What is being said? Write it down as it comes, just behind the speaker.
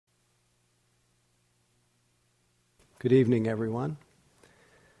Good evening, everyone.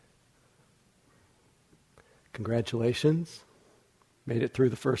 Congratulations. Made it through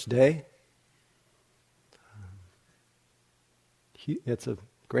the first day. It's a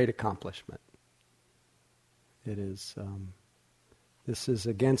great accomplishment. It is. This is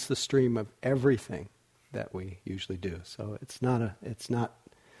against the stream of everything that we usually do. So it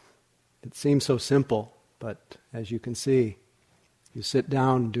seems so simple, but as you can see, you sit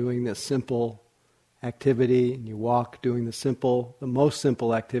down doing this simple activity, and you walk doing the most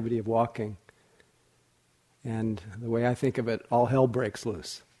simple activity of walking. And the way I think of it, all hell breaks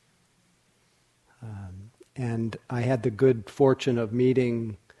loose. And I had the good fortune of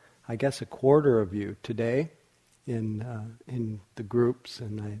meeting, I guess, a quarter of you today in the groups,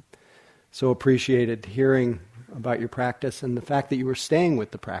 and I so appreciated hearing about your practice and the fact that you were staying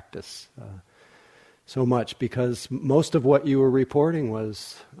with the practice so much, because most of what you were reporting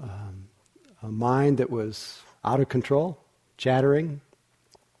was a mind that was out of control, chattering,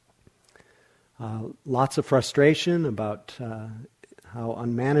 lots of frustration about how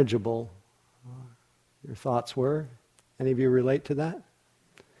unmanageable your thoughts were. Any of you relate to that?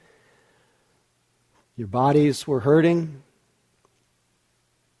 Your bodies were hurting,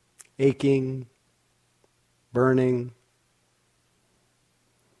 aching, burning,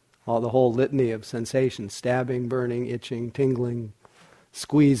 the whole litany of sensations: stabbing, burning, itching, tingling,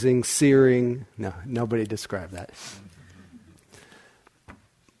 squeezing, searing. No, nobody described that.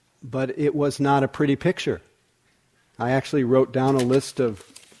 But it was not a pretty picture. I actually wrote down a list of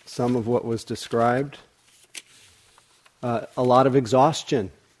some of what was described. A lot of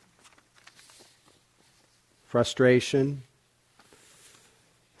exhaustion, frustration.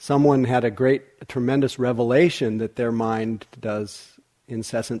 Someone had a tremendous revelation that their mind does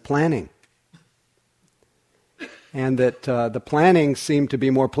incessant planning. And that the planning seemed to be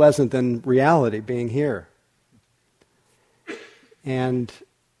more pleasant than reality, being here. And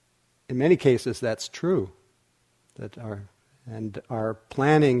in many cases that's true. Our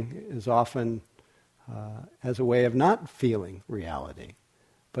planning is often as a way of not feeling reality.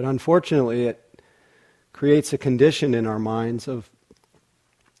 But unfortunately it creates a condition in our minds of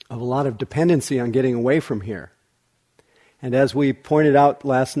a lot of dependency on getting away from here. And as we pointed out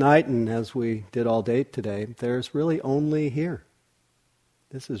last night, and as we did all day today, there's really only here.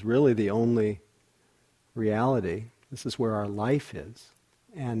 This is really the only reality. This is where our life is.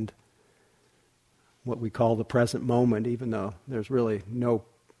 And what we call the present moment, even though there's really no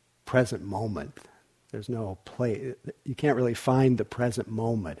present moment. There's no place. You can't really find the present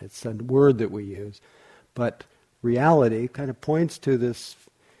moment. It's a word that we use. But reality kind of points to this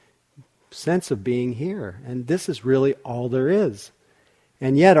sense of being here. And this is really all there is.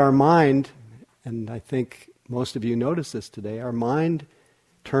 And yet our mind, and I think most of you notice this today, our mind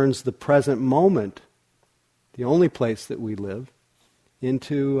turns the present moment, the only place that we live,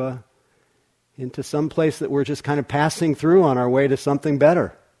 into some place that we're just kind of passing through on our way to something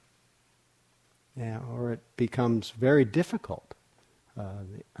better. Yeah, or it becomes very difficult,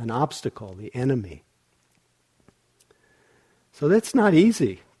 an obstacle, the enemy. So that's not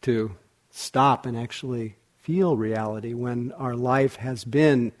easy to stop and actually feel reality when our life has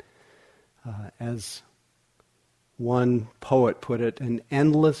been, as one poet put it, an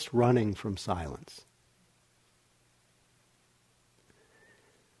endless running from silence.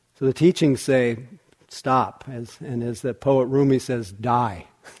 So the teachings say, stop, and as the poet Rumi says, die.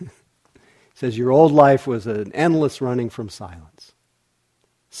 He says, your old life was an endless running from silence.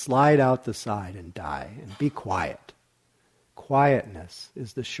 Slide out the side and die, and be quiet. Quietness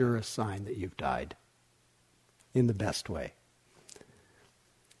is the surest sign that you've died, in the best way.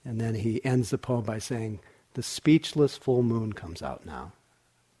 And then he ends the poem by saying, the speechless full moon comes out now.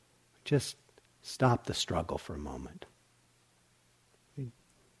 Just stop the struggle for a moment.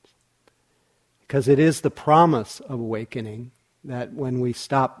 Because it is the promise of awakening that when we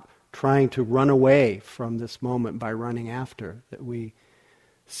stop trying to run away from this moment by running after, that we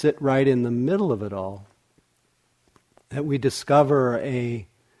sit right in the middle of it all, that we discover a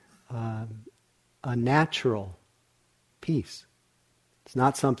natural peace. It's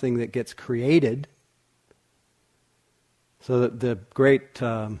not something that gets created. So that the great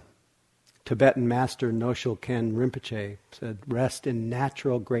Tibetan master Noshul Ken Rinpoche said, rest in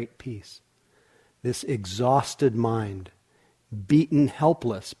natural great peace. This exhausted mind, beaten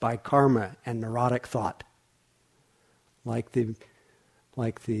helpless by karma and neurotic thought, like the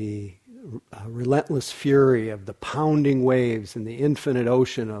relentless fury of the pounding waves in the infinite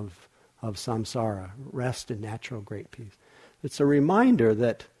ocean of samsara, rest in natural great peace. It's a reminder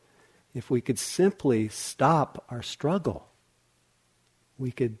that if we could simply stop our struggle,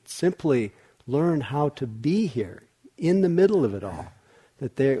 we could simply learn how to be here in the middle of it all,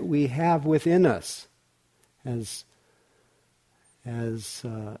 that we have within us, as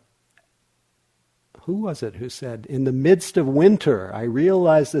who was it who said, in the midst of winter, I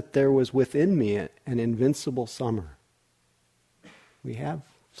realized that there was within me an invincible summer. We have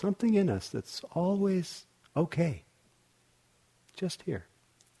something in us that's always okay, just here.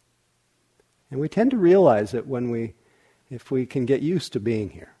 And we tend to realize it if we can get used to being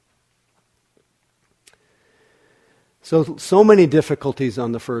here. So many difficulties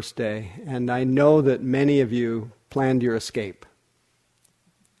on the first day, and I know that many of you planned your escape.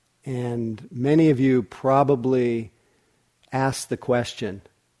 And many of you probably asked the question,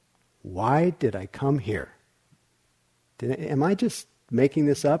 why did I come here? Am I just making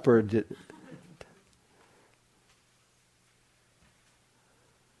this up, or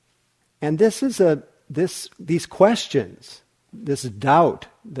And these questions, this doubt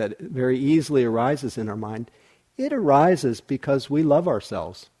that very easily arises in our mind, it arises because we love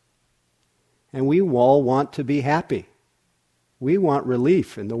ourselves. And we all want to be happy. We want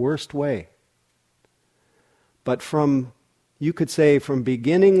relief in the worst way. But you could say from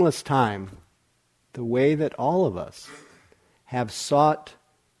beginningless time, the way that all of us have sought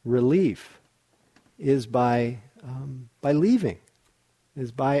relief is by leaving,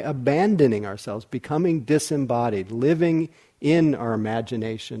 is by abandoning ourselves, becoming disembodied, living in our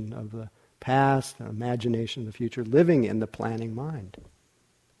imagination of the past, our imagination of the future, living in the planning mind.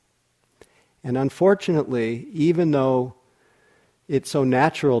 And unfortunately, even though it's so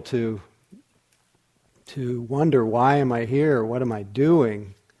natural to wonder, why am I here? What am I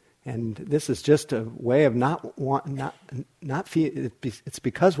doing? And this is just a way of it's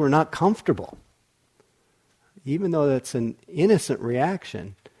because we're not comfortable. Even though that's an innocent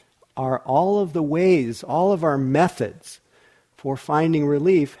reaction, are all of the ways, all of our methods for finding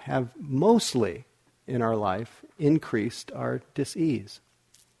relief have mostly in our life increased our dis-ease.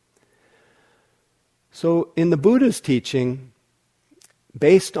 So in the Buddha's teaching,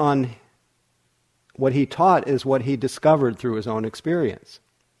 based on what he taught is what he discovered through his own experience.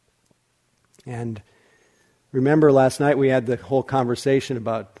 And remember last night we had the whole conversation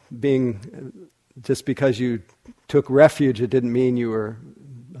about just because you took refuge, it didn't mean you were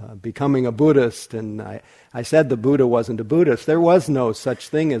becoming a Buddhist. And I said the Buddha wasn't a Buddhist. There was no such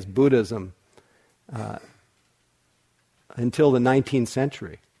thing as Buddhism until the 19th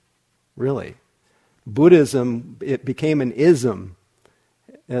century, really. Buddhism, it became an ism,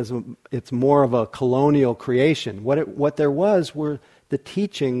 it's more of a colonial creation. What there were the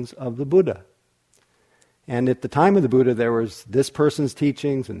teachings of the Buddha. And at the time of the Buddha, there was this person's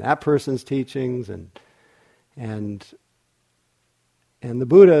teachings and that person's teachings, and the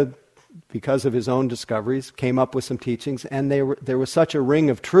Buddha, because of his own discoveries, came up with some teachings, and there was such a ring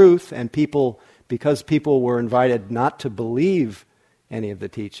of truth, and because people were invited not to believe any of the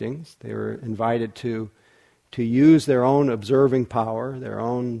teachings, they were invited to use their own observing power, their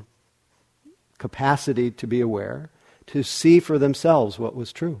own capacity to be aware, to see for themselves what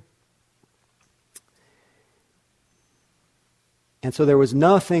was true. And so there was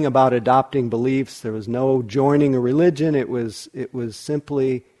nothing about adopting beliefs. There was no joining a religion. It was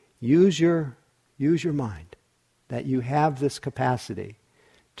simply use your mind. That you have this capacity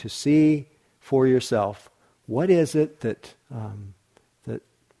to see for yourself what is it that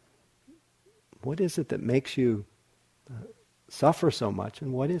makes you suffer so much,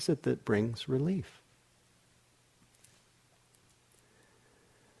 and what is it that brings relief.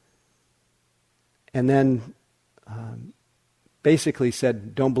 And then basically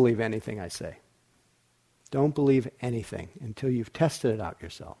said, don't believe anything I say. Don't believe anything until you've tested it out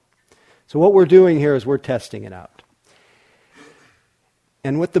yourself. So what we're doing here is we're testing it out.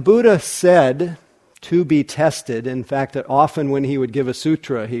 And what the Buddha said to be tested, in fact, often when he would give a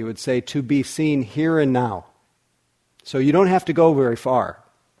sutra, he would say to be seen here and now. So you don't have to go very far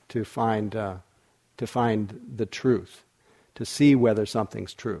to find the truth, to see whether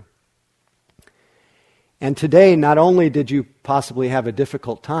something's true. And today, not only did you possibly have a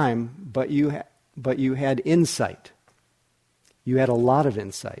difficult time, but you had insight. You had a lot of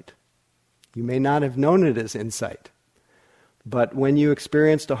insight. You may not have known it as insight, but when you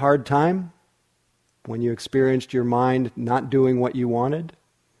experienced a hard time, when you experienced your mind not doing what you wanted,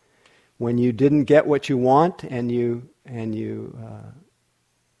 when you didn't get what you want and you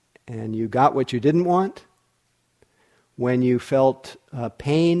got what you didn't want, when you felt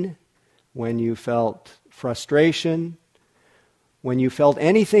pain, when you felt frustration, when you felt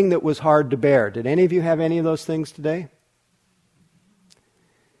anything that was hard to bear. Did any of you have any of those things today?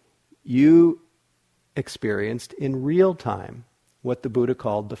 You experienced in real time what the Buddha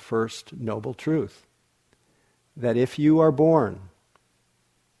called the first noble truth. that if you are born,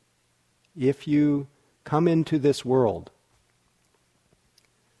 if you come into this world,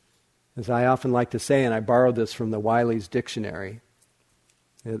 as I often like to say, and I borrowed this from the Wiley's Dictionary.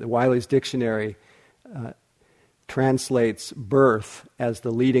 The Wiley's Dictionary translates birth as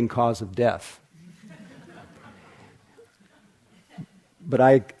the leading cause of death. But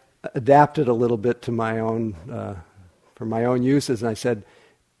I adapted a little bit to my own, for my own uses, and I said,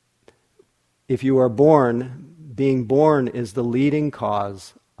 if you are born, being born is the leading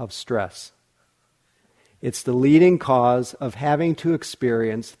cause of stress. It's the leading cause of having to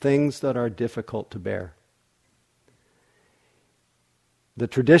experience things that are difficult to bear. The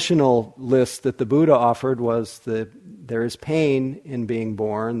traditional list that the Buddha offered was that there is pain in being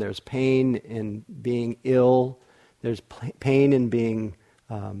born, there's pain in being ill, there's pain in being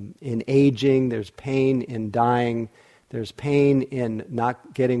in aging, there's pain in dying, there's pain in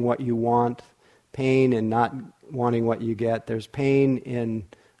not getting what you want, pain in not wanting what you get, there's pain in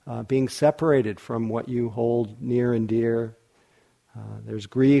being separated from what you hold near and dear. There's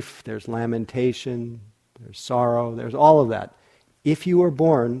grief, there's lamentation, there's sorrow, there's all of that. If you are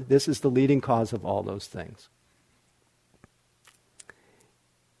born, this is the leading cause of all those things.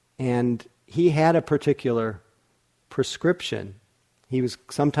 And he had a particular prescription. He was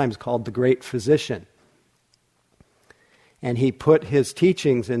sometimes called the great physician. And he put his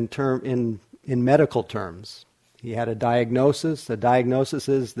teachings in medical terms. He had a diagnosis. The diagnosis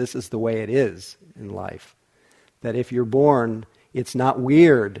is, this is the way it is in life. That if you're born, it's not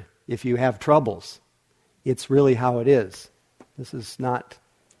weird if you have troubles. It's really how it is. This is not...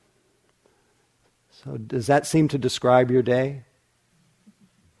 So does that seem to describe your day?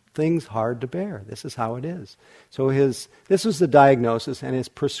 Things hard to bear. This is how it is. So this was the diagnosis, and his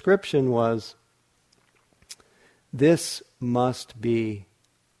prescription was, this must be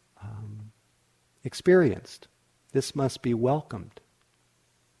experienced. This must be welcomed.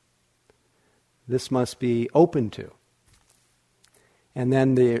 This must be open to. And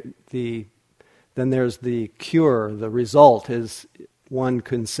then then there's the cure. The result is, one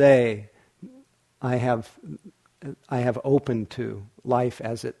can say, I have opened to life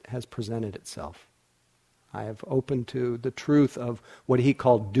as it has presented itself. I have opened to the truth of what he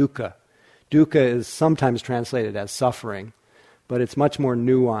called dukkha. Dukkha is sometimes translated as suffering, but it's much more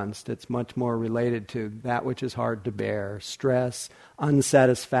nuanced. It's much more related to that which is hard to bear. Stress,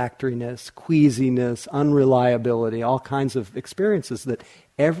 unsatisfactoriness, queasiness, unreliability, all kinds of experiences that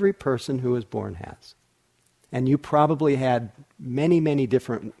every person who is born has. And you probably had many, many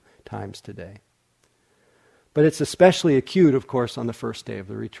different times today. But it's especially acute, of course, on the first day of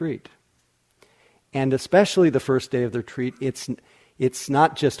the retreat. And especially the first day of the retreat, it's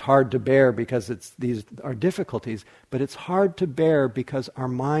not just hard to bear because these are difficulties, but it's hard to bear because our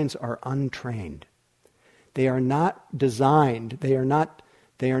minds are untrained. They are not designed, they are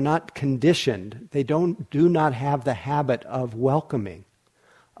not conditioned, they do not have the habit of welcoming,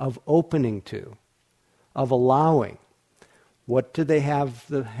 of opening to, of allowing. What do they have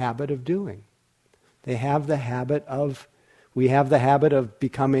the habit of doing? We have the habit of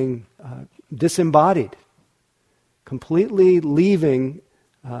becoming disembodied, completely leaving,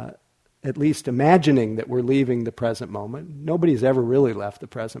 at least imagining that we're leaving the present moment. Nobody's ever really left the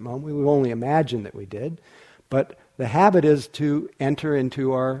present moment. We've only imagined that we did. But the habit is to enter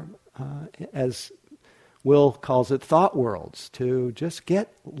into our, as Will calls it, thought worlds, to just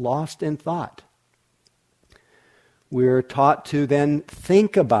get lost in thought. We're taught to then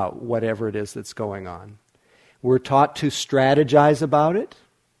think about whatever it is that's going on. We're taught to strategize about it,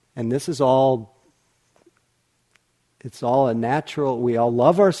 and this is all, it's all a natural, we all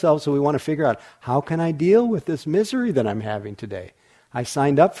love ourselves, so we want to figure out, how can I deal with this misery that I'm having today? I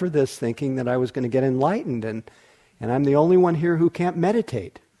signed up for this thinking that I was going to get enlightened, and I'm the only one here who can't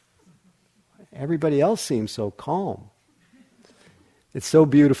meditate. Everybody else seems so calm. It's so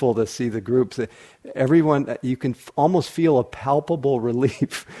beautiful to see the groups. Everyone, you can almost feel a palpable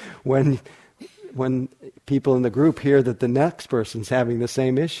relief when people in the group hear that the next person's having the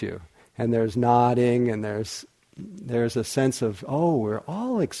same issue. And there's nodding, and there's a sense of, oh, we're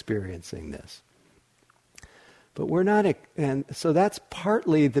all experiencing this. But we're not, and so that's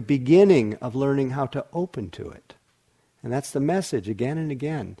partly the beginning of learning how to open to it. And that's the message again and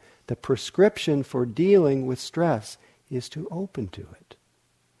again. The prescription for dealing with stress is to open to it.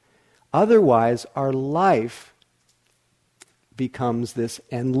 Otherwise, our life becomes this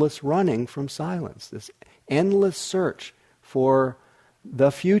endless running from silence, this endless search for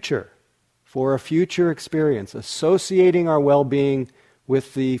the future, for a future experience, associating our well-being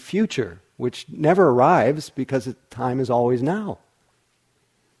with the future, which never arrives because time is always now.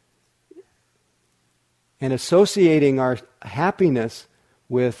 and associating our happiness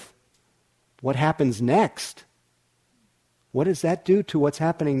with what happens next, what does that do to what's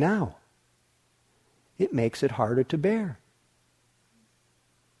happening now? It makes it harder to bear.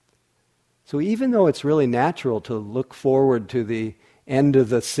 So even though it's really natural to look forward to the end of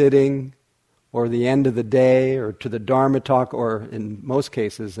the sitting or the end of the day or to the Dharma talk, or in most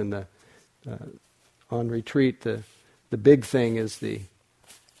cases on retreat, the big thing is the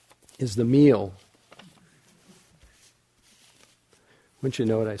meal. Wouldn't you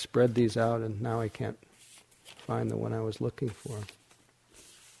know it, I spread these out and now I can't find the one I was looking for.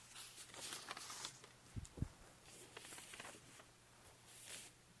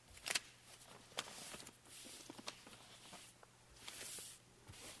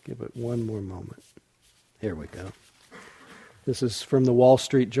 Give it one more moment. Here we go. This is from the Wall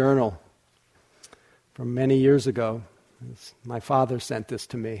Street Journal from many years ago. My father sent this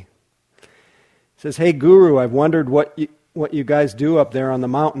to me. It says, "Hey Guru, I've wondered what you guys do up there on the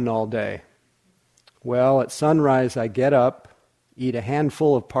mountain all day. Well, at sunrise I get up, eat a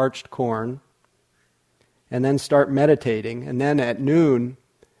handful of parched corn, and then start meditating. And then at noon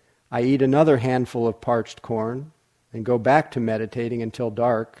I eat another handful of parched corn and go back to meditating until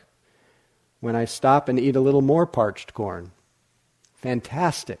dark, when I stop and eat a little more parched corn.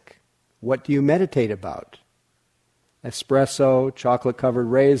 Fantastic. What do you meditate about? Espresso, chocolate-covered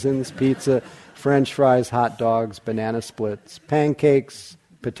raisins, pizza, French fries, hot dogs, banana splits, pancakes,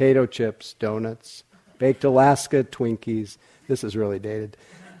 potato chips, donuts, baked Alaska, Twinkies." This is really dated.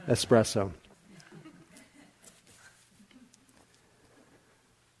 Espresso.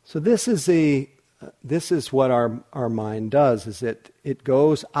 So this is what our mind does, is it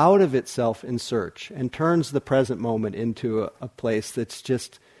goes out of itself in search and turns the present moment into a place that's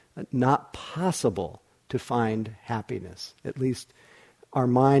just not possible to find happiness. At least our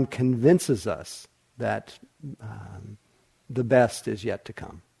mind convinces us that the best is yet to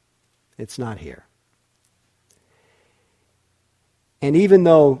come. It's not here. And even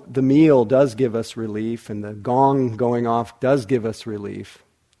though the meal does give us relief and the gong going off does give us relief,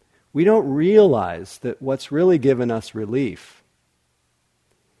 we don't realize that what's really given us relief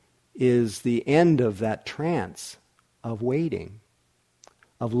is the end of that trance of waiting,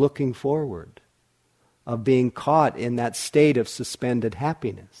 of looking forward, of being caught in that state of suspended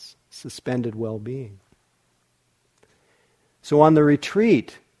happiness, suspended well-being. So on the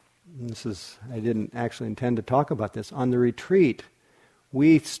retreat, I didn't actually intend to talk about this, on the retreat,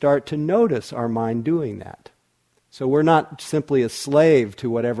 we start to notice our mind doing that. So we're not simply a slave to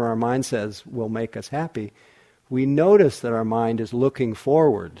whatever our mind says will make us happy. We notice that our mind is looking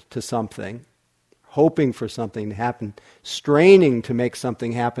forward to something, hoping for something to happen, straining to make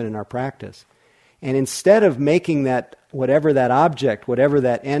something happen in our practice. And instead of making that, whatever that object, whatever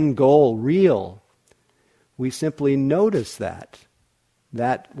that end goal real, we simply notice that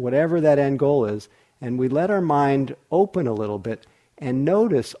whatever that end goal is, and we let our mind open a little bit and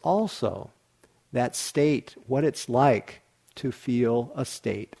notice also that state, what it's like to feel a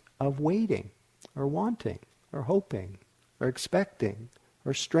state of waiting, or wanting, or hoping, or expecting,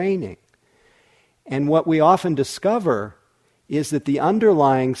 or straining. And what we often discover is that the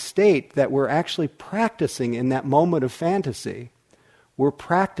underlying state that we're actually practicing in that moment of fantasy, we're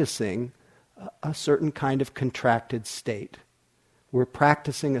practicing a certain kind of contracted state. We're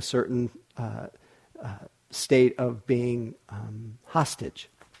practicing a certain state of being hostage.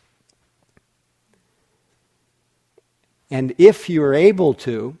 And if you're able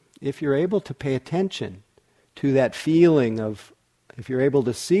to pay attention to that feeling of, if you're able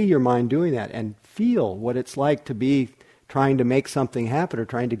to see your mind doing that and feel what it's like to be trying to make something happen or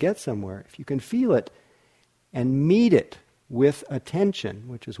trying to get somewhere, if you can feel it and meet it with attention,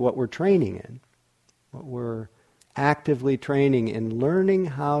 which is what we're training in, what we're actively training in, learning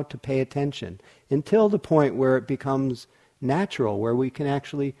how to pay attention until the point where it becomes natural, where we can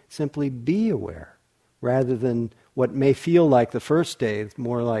actually simply be aware, rather than what may feel like the first day. It's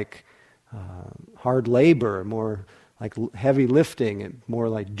more like hard labor, more like heavy lifting, more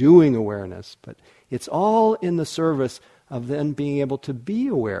like doing awareness. But it's all in the service of then being able to be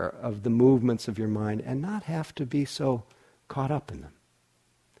aware of the movements of your mind and not have to be so caught up in them.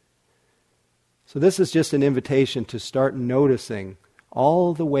 So this is just an invitation to start noticing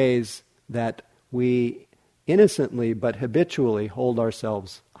all the ways that we innocently but habitually hold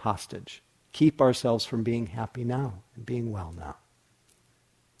ourselves hostage, keep ourselves from being happy now and being well now.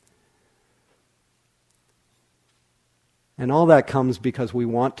 And all that comes because we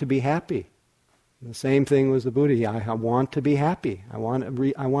want to be happy. The same thing was the Buddha. I want to be happy. I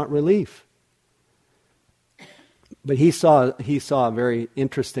want relief. But he saw a very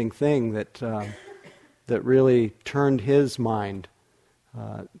interesting thing, that that really turned his mind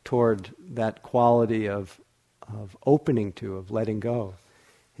toward that quality of opening to, of letting go,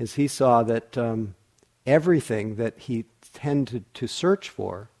 is he saw that everything that he tended to search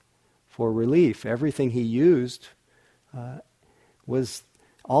for relief, everything he used was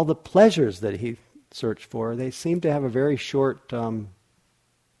all the pleasures that he searched for, they seemed to have a very short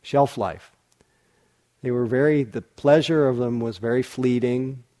shelf life. The pleasure of them was very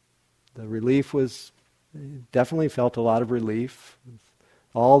fleeting. The relief was, definitely felt a lot of relief,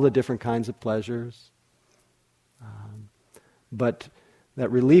 all the different kinds of pleasures. But that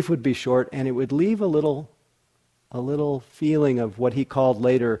relief would be short, and it would leave a little feeling of what he called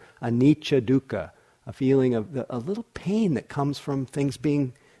later anicca dukkha, a feeling of a little pain that comes from things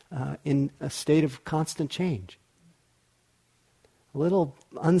being in a state of constant change. A little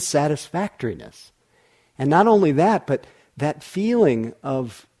unsatisfactoriness. And not only that, but that feeling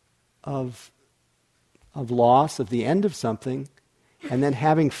of loss, of the end of something, and then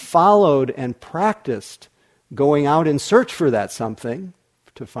having followed and practiced going out in search for that something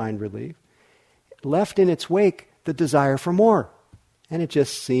to find relief, left in its wake the desire for more. And it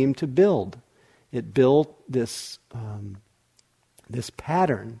just seemed to build. It built this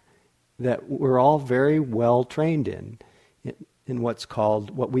pattern that we're all very well trained in what's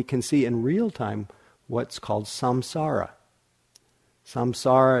called, what we can see in real time, what's called samsara.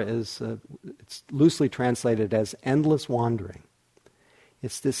 Samsara is, it's loosely translated as endless wandering.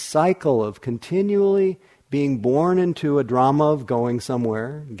 It's this cycle of continually being born into a drama of going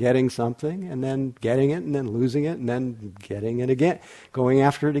somewhere, getting something, and then getting it, and then losing it, and then getting it again, going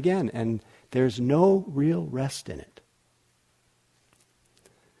after it again. And there's no real rest in it.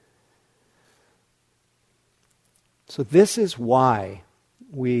 So this is why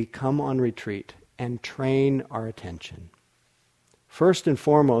we come on retreat and train our attention. First and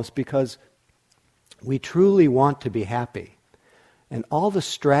foremost, because we truly want to be happy. And all the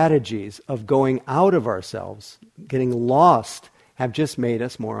strategies of going out of ourselves, getting lost, have just made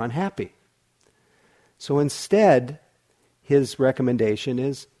us more unhappy. So instead, his recommendation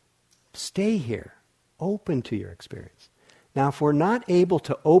is stay here, open to your experience. Now, if we're not able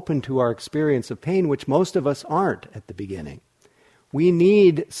to open to our experience of pain, which most of us aren't at the beginning, we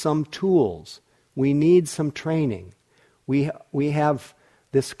need some tools. We need some training. We have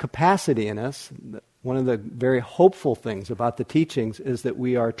this capacity in us. One of the very hopeful things about the teachings is that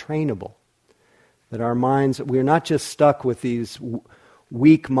we are trainable. That our minds, we're not just stuck with these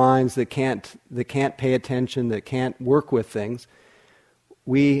weak minds that can't pay attention, that can't work with things.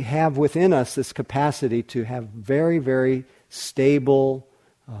 We have within us this capacity to have very, very stable,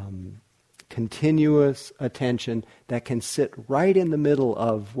 continuous attention that can sit right in the middle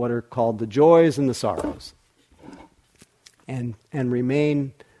of what are called the joys and the sorrows, and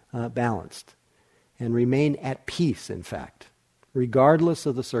remain balanced, and remain at peace, in fact, regardless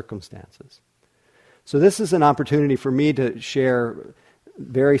of the circumstances. So this is an opportunity for me to share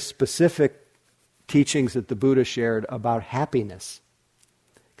very specific teachings that the Buddha shared about happiness,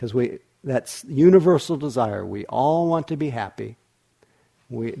 because that's universal desire. We all want to be happy.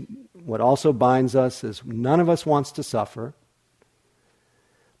 What also binds us is none of us wants to suffer.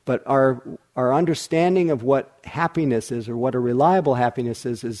 But our understanding of what happiness is, or what a reliable happiness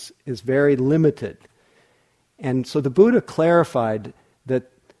is very limited. And so the Buddha clarified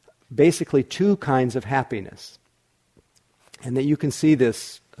that basically two kinds of happiness. And that you can see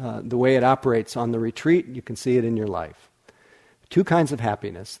this, the way it operates on the retreat, you can see it in your life. Two kinds of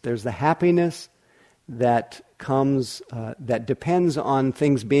happiness. There's the happiness that comes, that depends on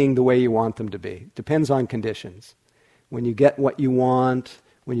things being the way you want them to be. Depends on conditions. When you get what you want,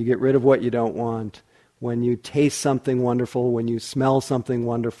 when you get rid of what you don't want, when you taste something wonderful, when you smell something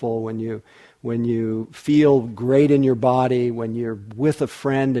wonderful, when you feel great in your body, when you're with a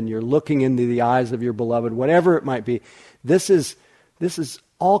friend and you're looking into the eyes of your beloved, whatever it might be, this is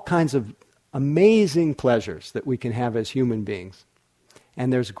all kinds of amazing pleasures that we can have as human beings.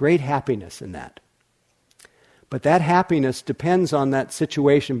 And there's great happiness in that. But that happiness depends on that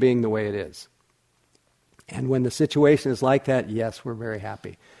situation being the way it is. And when the situation is like that, yes, we're very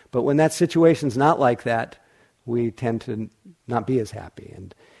happy. But when that situation's not like that, we tend to not be as happy.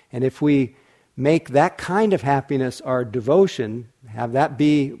 And if we make that kind of happiness our devotion, have that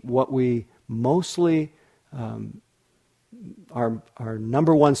be what we mostly, our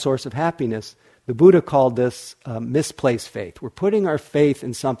number one source of happiness, the Buddha called this misplaced faith. We're putting our faith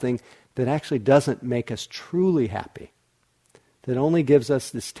in something that actually doesn't make us truly happy, that only gives us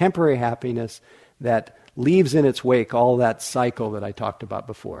this temporary happiness that leaves in its wake all that cycle that I talked about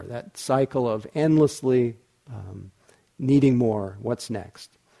before, that cycle of endlessly needing more, what's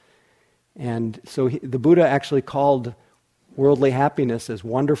next. And so the Buddha actually called worldly happiness, as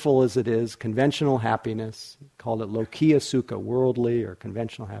wonderful as it is, conventional happiness, called it lokiya sukha, worldly or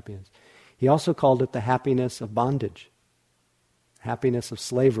conventional happiness. He also called it the happiness of bondage, happiness of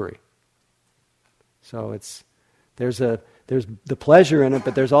slavery. So there's the pleasure in it,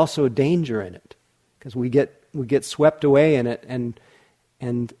 but there's also a danger in it, because we get swept away in it, and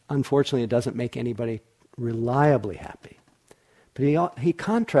unfortunately it doesn't make anybody reliably happy. But he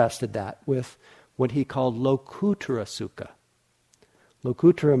contrasted that with what he called lokuttara sukha.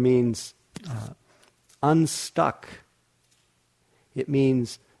 Lokuttara means unstuck. It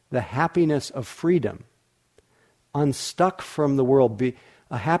means the happiness of freedom, unstuck from the world,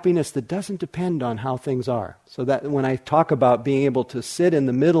 a happiness that doesn't depend on how things are. So that when I talk about being able to sit in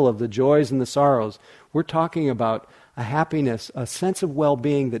the middle of the joys and the sorrows, we're talking about a happiness, a sense of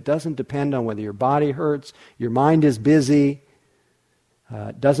well-being that doesn't depend on whether your body hurts, your mind is busy,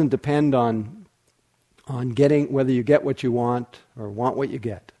 doesn't depend on getting whether you get what you want or want what you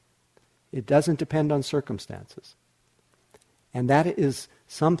get. It doesn't depend on circumstances. And that is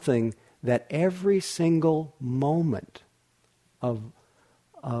something that every single moment of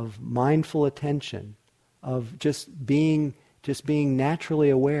mindful attention, of just being naturally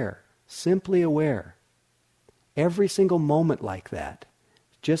aware, simply aware, every single moment like that,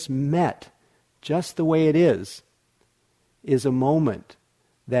 just the way it is a moment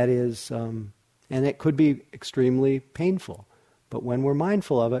that is, and it could be extremely painful. But when we're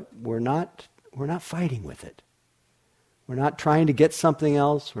mindful of it, we're not fighting with it. We're not trying to get something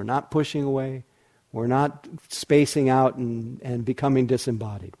else. We're not pushing away. We're not spacing out and becoming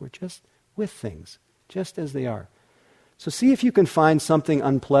disembodied. We're just with things, just as they are. So see if you can find something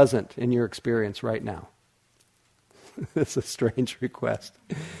unpleasant in your experience right now. That's a strange request.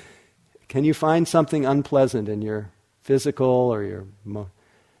 Can you find something unpleasant in your physical or your...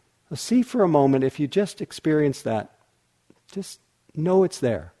 See for a moment, if you just experience that, just know it's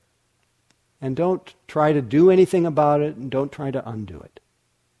there. And don't try to do anything about it, and don't try to undo it.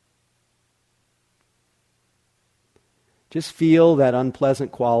 Just feel that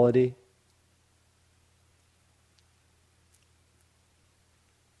unpleasant quality.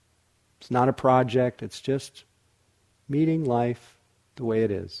 It's not a project, it's just meeting life the way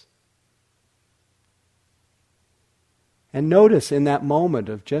it is. And notice in that moment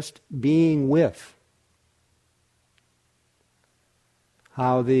of just being with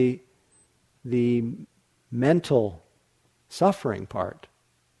how the mental suffering part,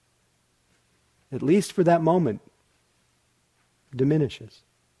 at least for that moment, diminishes.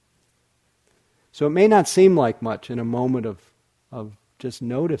 So it may not seem like much in a moment of just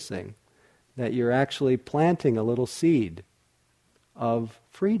noticing that you're actually planting a little seed of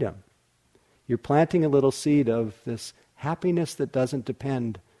freedom. You're planting a little seed of this happiness that doesn't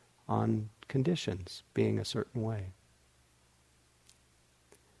depend on conditions being a certain way.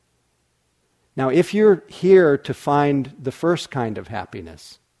 Now, if you're here to find the first kind of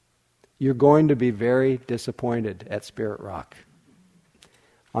happiness, you're going to be very disappointed at Spirit Rock.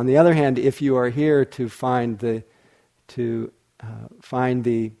 On the other hand, if you are here to find the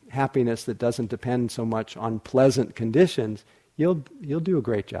happiness that doesn't depend so much on pleasant conditions, you'll do a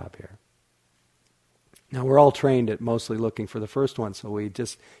great job here. Now, we're all trained at mostly looking for the first one, so we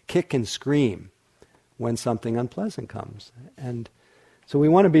just kick and scream when something unpleasant comes. And so we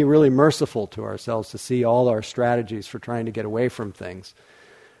want to be really merciful to ourselves to see all our strategies for trying to get away from things.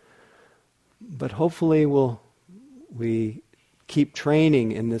 But hopefully we keep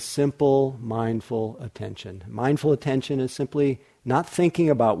training in this simple, mindful attention. Mindful attention is simply not thinking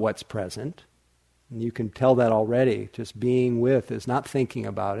about what's present. And you can tell that already. Just being with is not thinking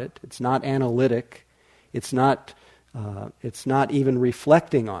about it. It's not analytic. It's not even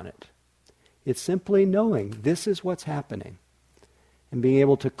reflecting on it. It's simply knowing this is what's happening and being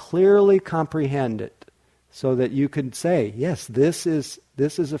able to clearly comprehend it so that you could say, yes, this is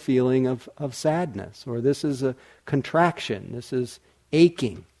a feeling of sadness, or this is a contraction, this is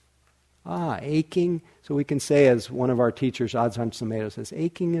aching. Aching. So we can say, as one of our teachers, Ajahn Sumedho, says,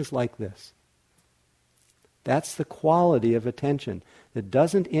 aching is like this. That's the quality of attention that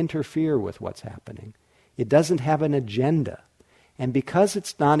doesn't interfere with what's happening. It doesn't have an agenda. And because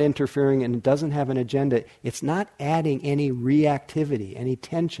it's not interfering and it doesn't have an agenda, it's not adding any reactivity, any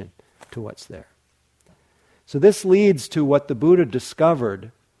tension to what's there. So this leads to what the Buddha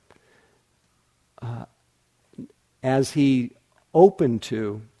discovered as he opened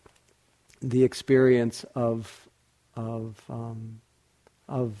to the experience of dukkha,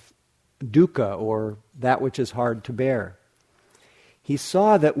 or that which is hard to bear. He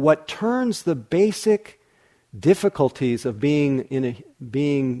saw that what turns the basic difficulties of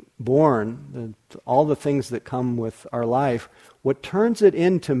being born, all the things that come with our life, what turns it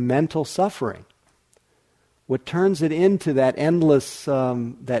into mental suffering, what turns it into that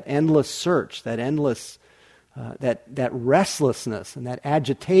endless search, that endless that restlessness and that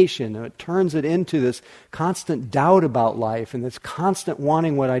agitation, it turns it into this constant doubt about life and this constant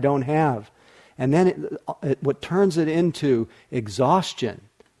wanting what I don't have. And then what turns it into exhaustion,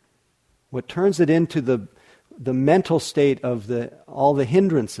 what turns it into the mental state of all the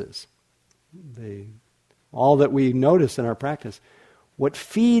hindrances, all that we notice in our practice, what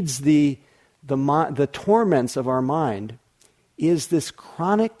feeds the torments of our mind is this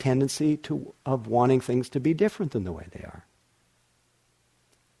chronic tendency of wanting things to be different than the way they are.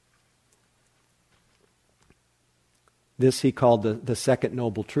 This he called the second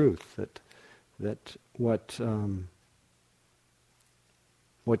noble truth, that what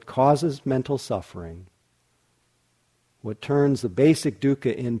causes mental suffering, what turns the basic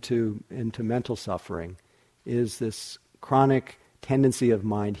dukkha into mental suffering, is this chronic tendency of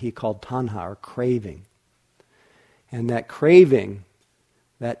mind he called tanha, or craving. And that craving,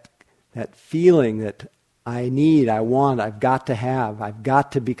 that feeling that I need, I want, I've got to have, I've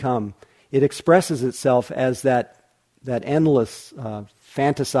got to become, it expresses itself as that endless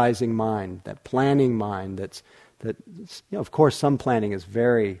fantasizing mind, that planning mind. Of course, some planning is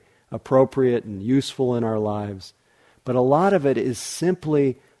very appropriate and useful in our lives, but a lot of it is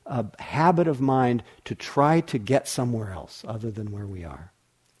simply a habit of mind to try to get somewhere else other than where we are.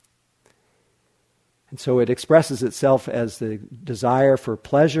 And so it expresses itself as the desire for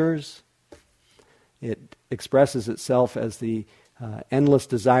pleasures. It expresses itself as the endless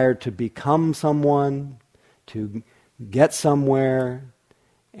desire to become someone, to get somewhere,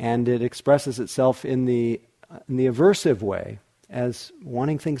 and it expresses itself in the aversive way as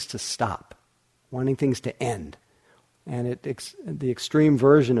wanting things to stop, wanting things to end. And the extreme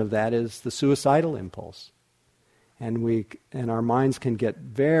version of that is the suicidal impulse. And our minds can get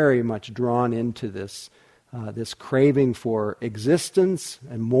very much drawn into this craving for existence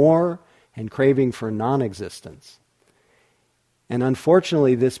and more, and craving for non-existence. And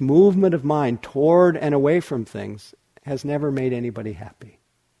unfortunately, this movement of mind toward and away from things has never made anybody happy.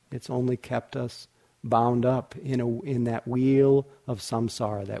 It's only kept us bound up in that wheel of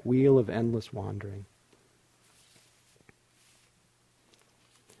samsara, that wheel of endless wandering.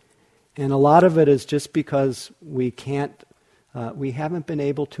 And a lot of it is just because we haven't been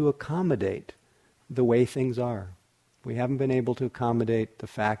able to accommodate the way things are. We haven't been able to accommodate the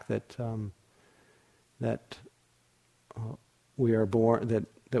fact that we are born,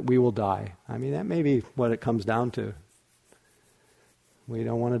 that we will die. I mean, that may be what it comes down to. We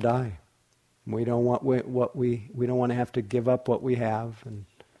don't want to die. We don't want we don't want to have to give up what we have, and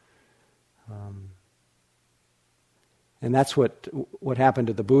that's what happened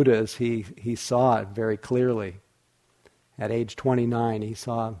to the Buddha. Is he saw it very clearly. At age 29, he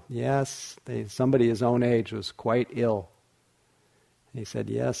saw, somebody his own age was quite ill. He said,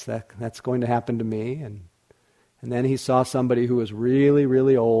 yes, that's going to happen to me. And then he saw somebody who was really,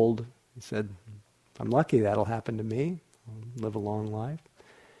 really old. He said, I'm lucky that'll happen to me. I'll live a long life.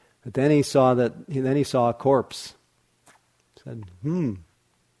 But then he saw a corpse. He said,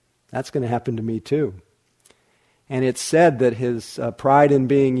 that's going to happen to me too. And it's said that his pride in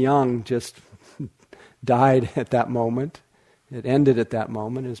being young just died at that moment. It ended at that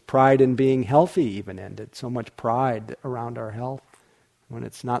moment. His pride in being healthy even ended. So much pride around our health when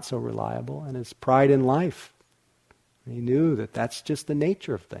it's not so reliable. And his pride in life. He knew that that's just the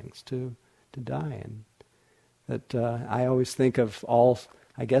nature of things, to die. And that I always think of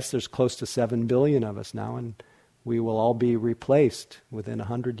I guess there's close to 7 billion of us now, and we will all be replaced within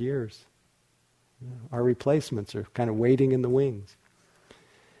 100 years. Our replacements are kind of waiting in the wings.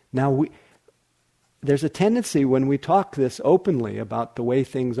 Now, there's a tendency when we talk this openly about the way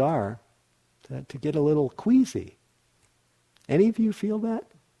things are to get a little queasy. Any of you feel that?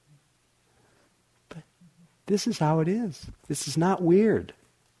 But this is how it is. This is not weird.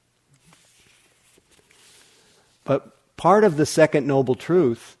 But part of the second noble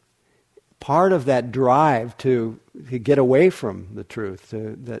truth, part of that drive to get away from the truth,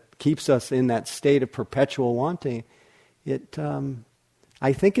 that keeps us in that state of perpetual wanting,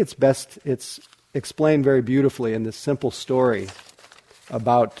 I think it's explained very beautifully in this simple story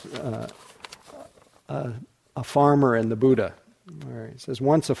about a farmer and the Buddha. Where it says,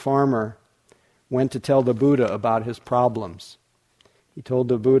 once a farmer went to tell the Buddha about his problems. He told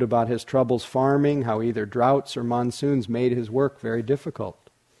the Buddha about his troubles farming, how either droughts or monsoons made his work very difficult.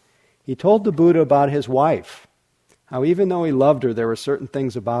 He told the Buddha about his wife, how even though he loved her, there were certain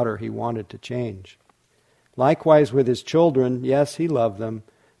things about her he wanted to change. Likewise with his children, yes, he loved them,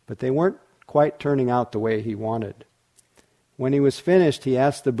 but they weren't quite turning out the way he wanted. When he was finished, he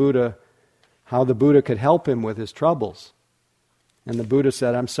asked the Buddha how the Buddha could help him with his troubles. And the Buddha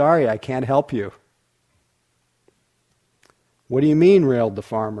said, "I'm sorry, I can't help you." "What do you mean?" railed the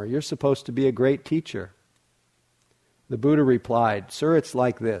farmer. "You're supposed to be a great teacher." The Buddha replied, "Sir, it's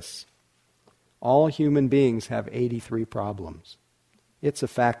like this. All human beings have 83 problems. It's a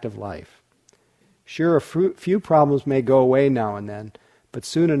fact of life. Sure, a few problems may go away now and then, but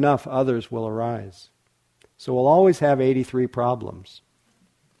soon enough others will arise. So we'll always have 83 problems."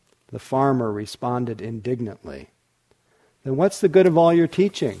 The farmer responded indignantly, "Then what's the good of all your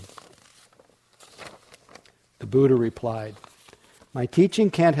teaching?" The Buddha replied, "My teaching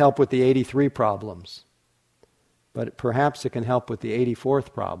can't help with the 83 problems, but perhaps it can help with the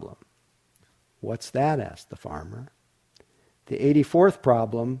 84th problem." "What's that?" asked the farmer. "The 84th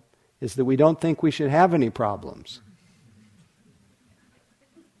problem is that we don't think we should have any problems."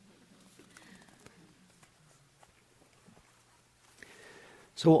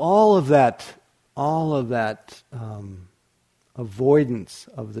 So all of that avoidance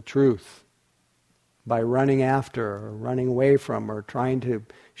of the truth by running after or running away from or trying to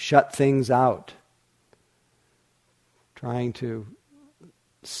shut things out, trying to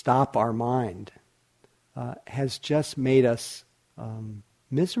stop our mind, has just made us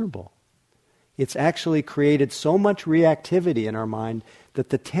miserable. It's actually created so much reactivity in our mind that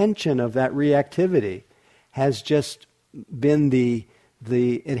the tension of that reactivity has just been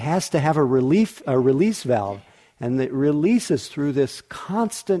it has to have a release valve, and it releases through this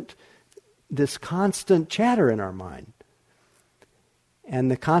constant chatter in our mind.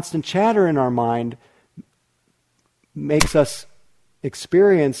 And the constant chatter in our mind makes us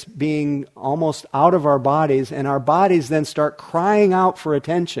experience being almost out of our bodies, and our bodies then start crying out for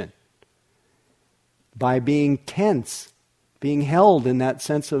attention by being tense, being held in that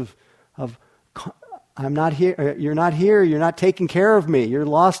sense of I'm not here, you're not taking care of me, you're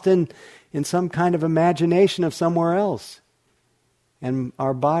lost in some kind of imagination of somewhere else. And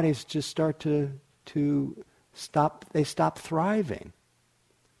our bodies just start to stop thriving.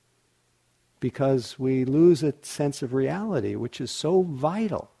 Because we lose a sense of reality, which is so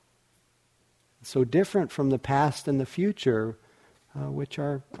vital, so different from the past and the future, which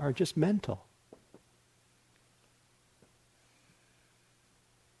are just mental.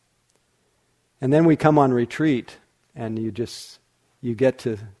 And then we come on retreat, and you get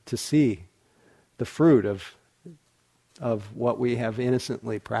to see the fruit of what we have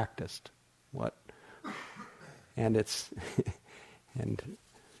innocently practiced. And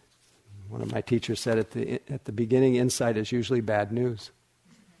one of my teachers said at the beginning, insight is usually bad news.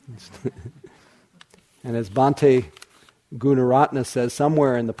 And as Bhante Gunaratna says,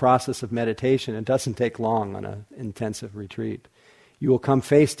 somewhere in the process of meditation, it doesn't take long on an intensive retreat, you will come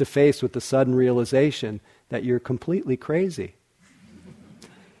face to face with the sudden realization that you're completely crazy.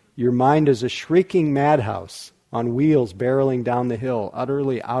 Your mind is a shrieking madhouse on wheels barreling down the hill,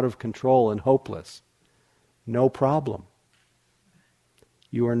 utterly out of control and hopeless. No problem.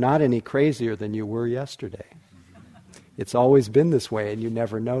 You are not any crazier than you were yesterday. It's always been this way and you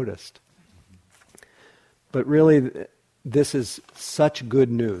never noticed. But really, this is such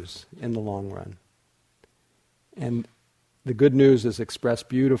good news in the long run. And the good news is expressed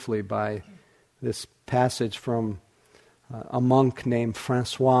beautifully by this passage from a monk named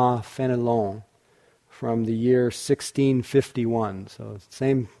François Fenelon from the year 1651. So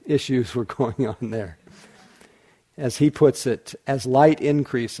same issues were going on there. As he puts it, as light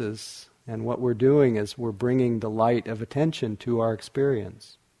increases, and what we're doing is we're bringing the light of attention to our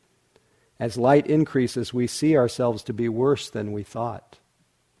experience. As light increases, we see ourselves to be worse than we thought.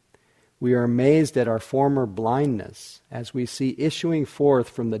 We are amazed at our former blindness as we see issuing forth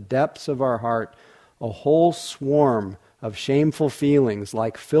from the depths of our heart a whole swarm of shameful feelings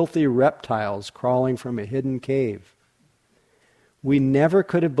like filthy reptiles crawling from a hidden cave. We never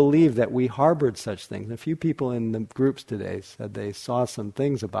could have believed that we harbored such things. A few people in the groups today said they saw some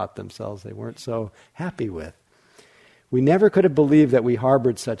things about themselves they weren't so happy with. We never could have believed that we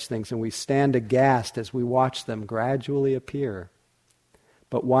harbored such things, and we stand aghast as we watch them gradually appear.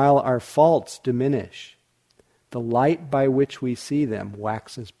 But while our faults diminish, the light by which we see them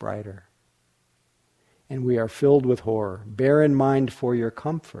waxes brighter. And we are filled with horror. Bear in mind for your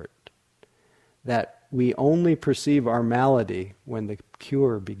comfort that we only perceive our malady when the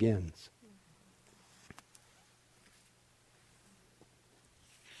cure begins.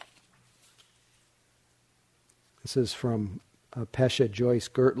 This is from Pesha Joyce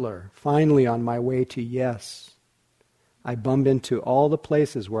Gertler. Finally, on my way to yes, I bump into all the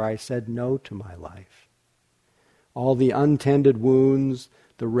places where I said no to my life. all the untended wounds,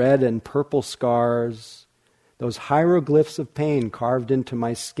 the red and purple scars, those hieroglyphs of pain carved into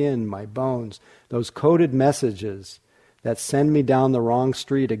my skin, my bones, those coded messages that send me down the wrong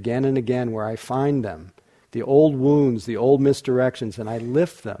street again and again where I find them, the old wounds, the old misdirections, and I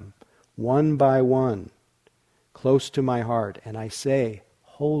lift them one by one close to my heart, and I say,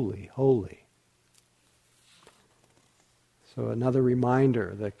 holy, holy. So another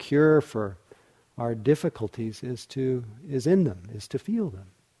reminder, the cure for our difficulties is in them, is to feel them.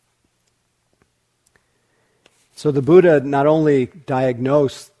 So the Buddha not only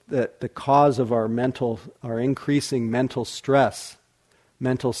diagnosed that the cause of our increasing mental stress,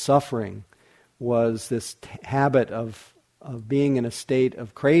 mental suffering, was this habit of being in a state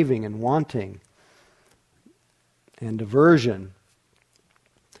of craving and wanting and aversion,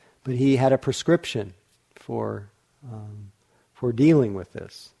 but he had a prescription for dealing with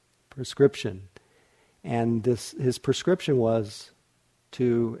this prescription, and his prescription was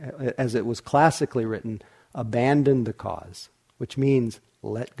to, as it was classically written, abandon the cause, which means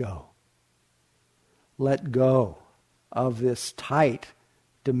let go. Let go of this tight,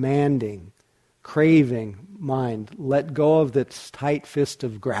 demanding, craving mind. Let go of this tight fist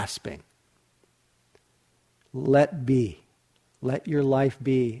of grasping. Let be. Let your life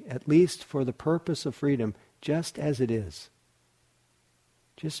be, at least for the purpose of freedom, just as it is.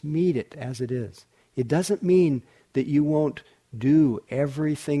 Just meet it as it is. It doesn't mean that you won't do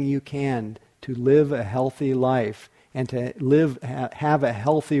everything you can to live a healthy life and to have a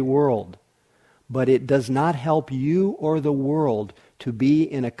healthy world. But it does not help you or the world to be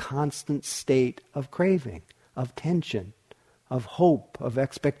in a constant state of craving, of tension, of hope, of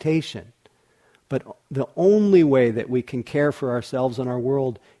expectation. But the only way that we can care for ourselves and our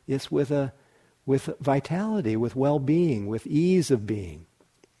world is with vitality, with well-being, with ease of being,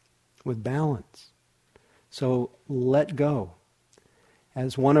 with balance. So let go.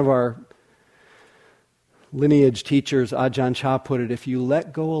 As one of our lineage teachers, Ajahn Chah, put it, if you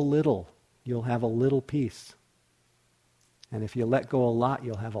let go a little, you'll have a little peace. And if you let go a lot,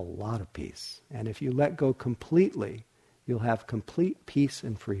 you'll have a lot of peace. And if you let go completely, you'll have complete peace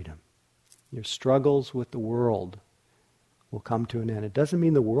and freedom. Your struggles with the world will come to an end. It doesn't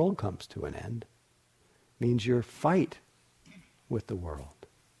mean the world comes to an end. It means your fight with the world.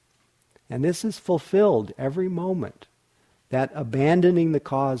 And this is fulfilled every moment. That abandoning the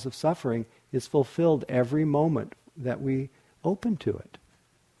cause of suffering is fulfilled every moment that we open to it.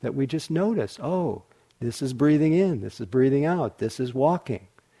 That we just notice, oh, this is breathing in, this is breathing out, this is walking.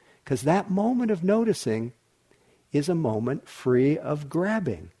 Because that moment of noticing is a moment free of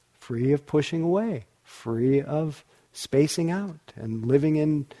grabbing, free of pushing away, free of spacing out and living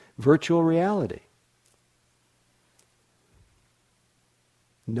in virtual reality.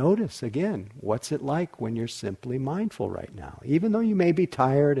 Notice again, what's it like when you're simply mindful right now? Even though you may be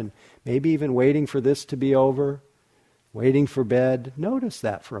tired and maybe even waiting for this to be over, waiting for bed, notice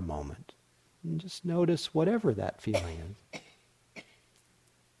that for a moment. And just notice whatever that feeling is.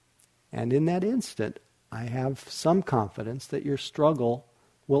 And in that instant, I have some confidence that your struggle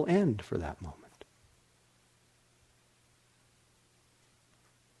will end for that moment.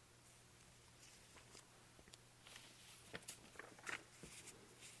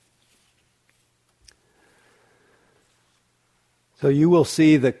 So you will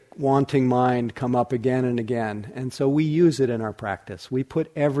see the wanting mind come up again and again. And so we use it in our practice. We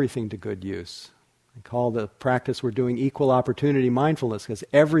put everything to good use. I call the practice we're doing equal opportunity mindfulness, because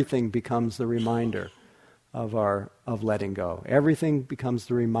everything becomes the reminder of letting go. Everything becomes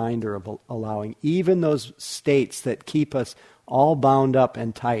the reminder of allowing. Even those states that keep us all bound up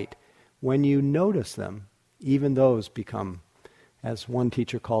and tight, when you notice them, even those become, as one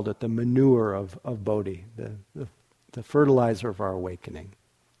teacher called it, the manure of Bodhi, the fertilizer of our awakening.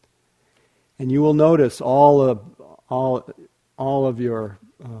 And you will notice all of your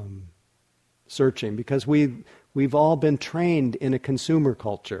searching, because we've all been trained in a consumer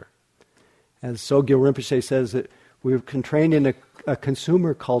culture. As Sogyal Rinpoche says, that we've been trained in a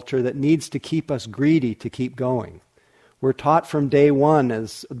consumer culture that needs to keep us greedy to keep going. We're taught from day one,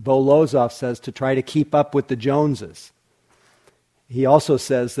 as Bo Lozov says, to try to keep up with the Joneses. He also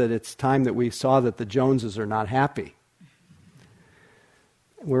says that it's time that we saw that the Joneses are not happy.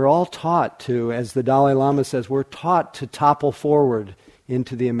 We're all taught to, as the Dalai Lama says, we're taught to topple forward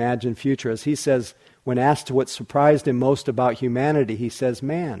into the imagined future. As he says, when asked what surprised him most about humanity, he says,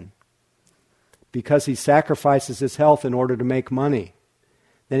 man. Because he sacrifices his health in order to make money.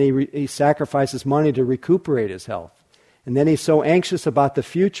 Then he sacrifices money to recuperate his health. And then he's so anxious about the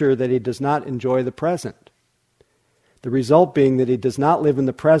future that he does not enjoy the present. The result being that he does not live in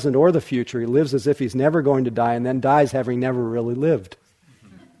the present or the future. He lives as if he's never going to die and then dies having never really lived.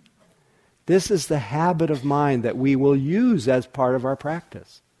 This is the habit of mind that we will use as part of our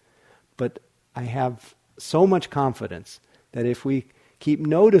practice. But I have so much confidence that if we keep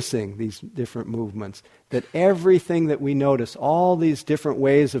noticing these different movements, that everything that we notice, all these different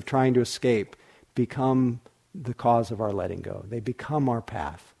ways of trying to escape, become the cause of our letting go. They become our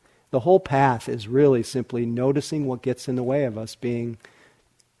path. The whole path is really simply noticing what gets in the way of us being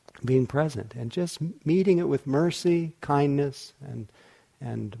present and just meeting it with mercy, kindness,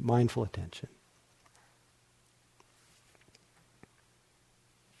 and mindful attention.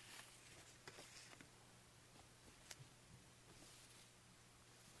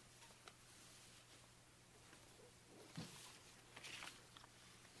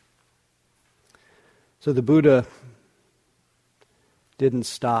 So the Buddha didn't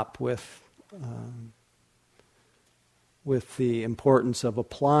stop with the importance of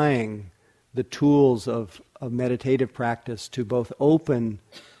applying the tools of meditative practice to both open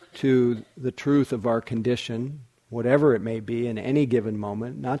to the truth of our condition, whatever it may be in any given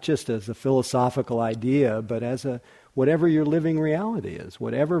moment, not just as a philosophical idea, but as whatever your living reality is,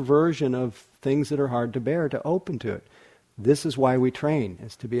 whatever version of things that are hard to bear, to open to it. This is why we train,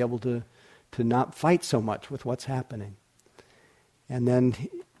 is to be able to not fight so much with what's happening. And then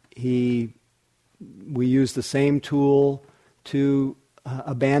we use the same tool to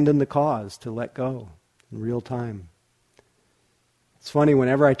abandon the cause, to let go in real time. It's funny,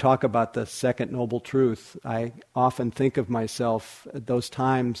 whenever I talk about the second noble truth, I often think of myself at those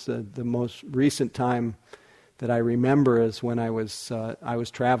times. The most recent time that I remember is when I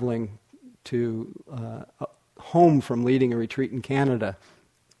was traveling to home from leading a retreat in Canada.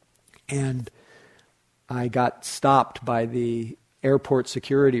 And I got stopped by the airport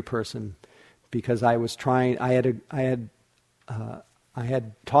security person because I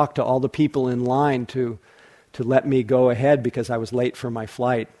had talked to all the people in line to let me go ahead because I was late for my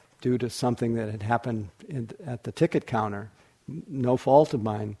flight due to something that had happened at the ticket counter, no fault of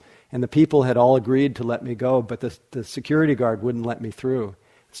mine. And the people had all agreed to let me go, but the security guard wouldn't let me through.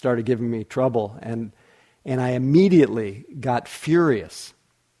 Started giving me trouble, and I immediately got furious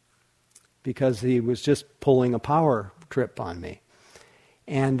because he was just pulling a power trip on me.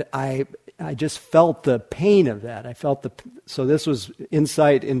 And I just felt the pain of that. So this was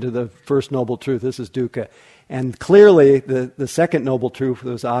insight into the first noble truth. This is dukkha. And clearly the second noble truth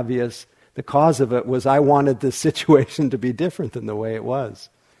was obvious. The cause of it was I wanted this situation to be different than the way it was.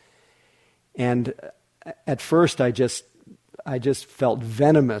 And at first I just felt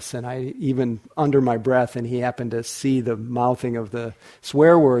venomous, and I even under my breath, and he happened to see the mouthing of the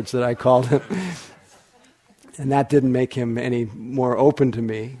swear words that I called him. And that didn't make him any more open to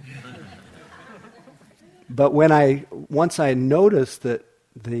me. But once I noticed that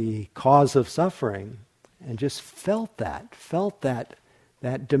the cause of suffering, and just felt that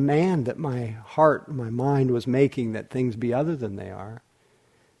demand that my heart, my mind was making that things be other than they are,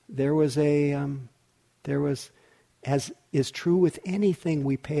 there was, as is true with anything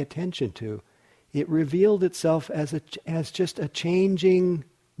we pay attention to, it revealed itself as just a changing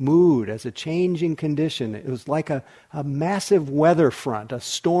mood, as a changing condition. It was like a massive weather front, a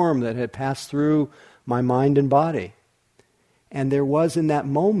storm that had passed through my mind and body. And there was in that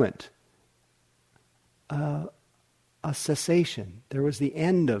moment a cessation. There was the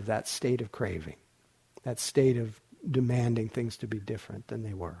end of that state of craving, that state of demanding things to be different than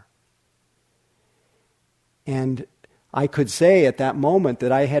they were. And I could say at that moment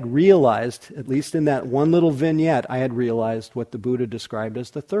that I had realized, at least in that one little vignette, I had realized what the Buddha described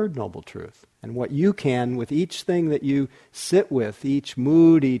as the third noble truth. And what you can, with each thing that you sit with, each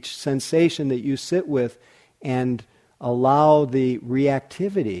mood, each sensation that you sit with, and allow the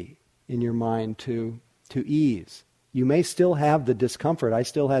reactivity in your mind to ease. You may still have the discomfort. I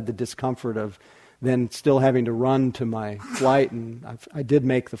still had the discomfort of then still having to run to my flight, and I did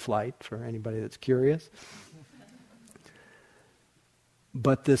make the flight, for anybody that's curious.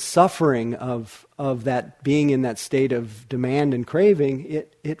 But the suffering of that being in that state of demand and craving,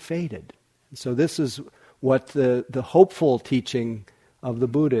 it faded. So this is what the hopeful teaching of the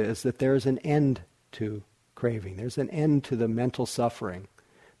Buddha is, that there's an end to craving. There's an end to the mental suffering.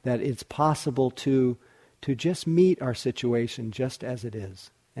 That it's possible to just meet our situation just as it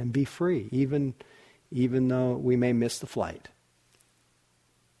is and be free, even though we may miss the flight.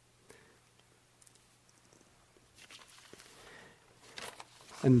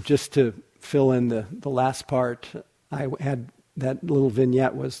 And just to fill in the last part, I had that little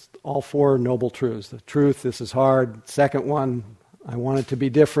vignette was all four noble truths. The truth, this is hard. Second one, I want it to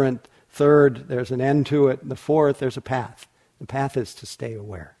be different. Third, there's an end to it. The fourth, there's a path. The path is to stay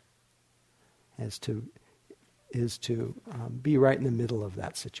aware, is to be right in the middle of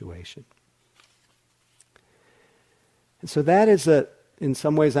that situation. And so that is in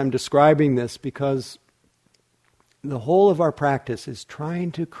some ways I'm describing this because the whole of our practice is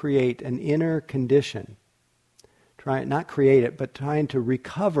trying to create an inner condition. Not create it, but trying to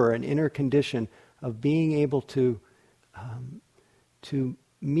recover an inner condition of being able to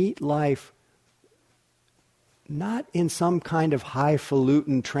meet life not in some kind of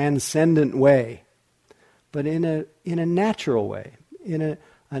highfalutin, transcendent way, but in a natural way, in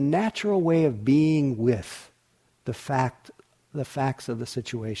a natural way of being with the facts of the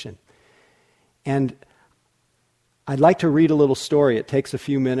situation. And I'd like to read a little story. It takes a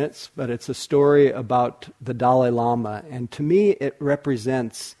few minutes, but it's a story about the Dalai Lama. And to me, it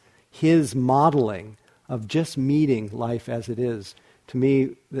represents his modeling of just meeting life as it is. To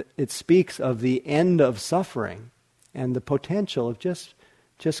me, it speaks of the end of suffering and the potential of just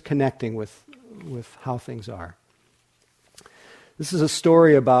connecting with how things are. This is a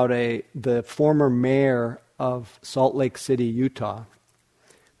story about the former mayor of Salt Lake City, Utah,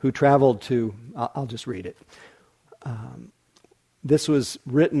 who traveled to, I'll just read it. This was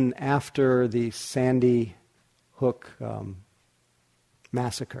written after the Sandy Hook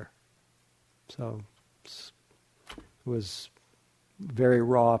massacre. So it was a very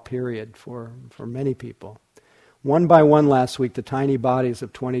raw period for many people. One by one last week, the tiny bodies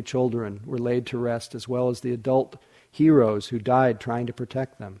of 20 children were laid to rest, as well as the adult heroes who died trying to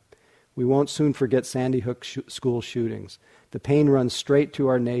protect them. We won't soon forget Sandy Hook school shootings. The pain runs straight to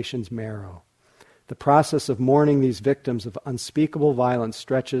our nation's marrow. The process of mourning these victims of unspeakable violence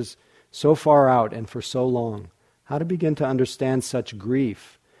stretches so far out and for so long. How to begin to understand such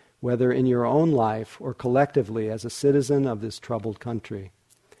grief, whether in your own life or collectively as a citizen of this troubled country.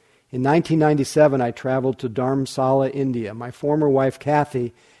 In 1997, I traveled to Dharamsala, India. My former wife,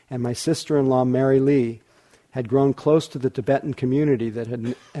 Kathy, and my sister-in-law, Mary Lee, had grown close to the Tibetan community that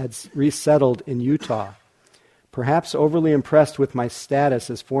had resettled in Utah. Perhaps overly impressed with my status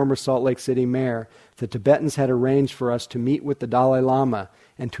as former Salt Lake City mayor, the Tibetans had arranged for us to meet with the Dalai Lama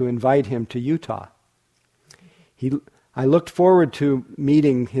and to invite him to Utah. I looked forward to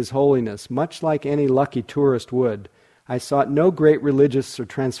meeting His Holiness, much like any lucky tourist would. I sought no great religious or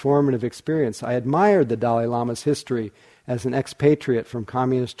transformative experience. I admired the Dalai Lama's history as an expatriate from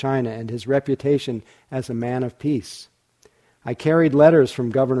communist China and his reputation as a man of peace. I carried letters from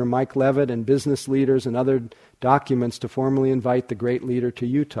Governor Mike Leavitt and business leaders and other documents to formally invite the great leader to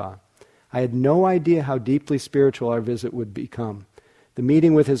Utah. I had no idea how deeply spiritual our visit would become. The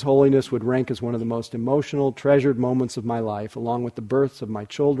meeting with His Holiness would rank as one of the most emotional, treasured moments of my life, along with the births of my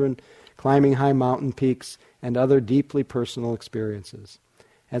children, climbing high mountain peaks, and other deeply personal experiences.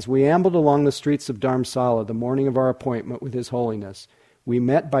 As we ambled along the streets of Dharamsala the morning of our appointment with His Holiness, we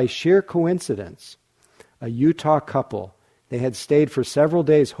met by sheer coincidence a Utah couple. They had stayed for several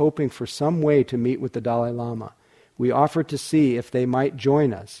days hoping for some way to meet with the Dalai Lama. We offered to see if they might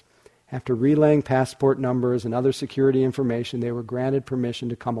join us. After relaying passport numbers and other security information, they were granted permission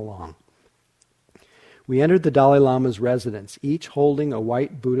to come along. We entered the Dalai Lama's residence, each holding a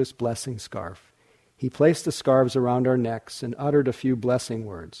white Buddhist blessing scarf. He placed the scarves around our necks and uttered a few blessing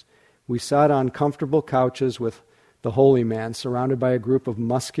words. We sat on comfortable couches with the holy man, surrounded by a group of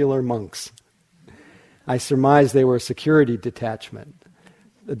muscular monks. I surmised they were a security detachment.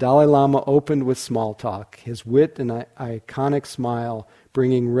 The Dalai Lama opened with small talk, his wit and iconic smile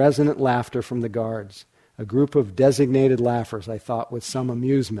bringing resonant laughter from the guards. A group of designated laughers, I thought, with some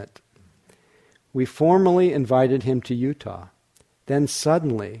amusement. We formally invited him to Utah. Then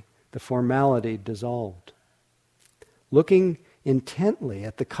suddenly, the formality dissolved. Looking intently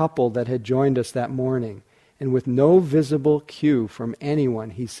at the couple that had joined us that morning, and with no visible cue from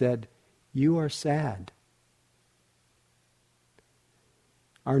anyone, he said, "You are sad."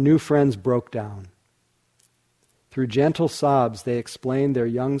 Our new friends broke down. Through gentle sobs, they explained their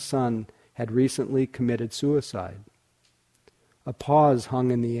young son had recently committed suicide. A pause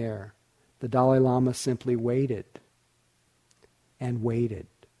hung in the air. The Dalai Lama simply waited and waited.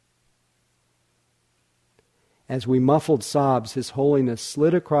 As we muffled sobs, His Holiness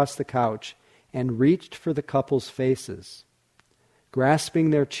slid across the couch and reached for the couple's faces. Grasping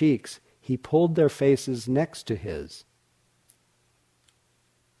their cheeks, he pulled their faces next to his.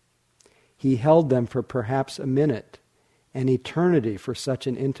 He held them for perhaps a minute, an eternity for such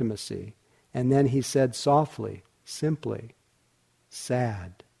an intimacy, and then he said softly, simply,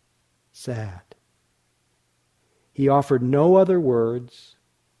 "Sad, sad." He offered no other words,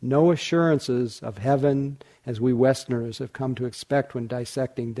 no assurances of heaven as we Westerners have come to expect when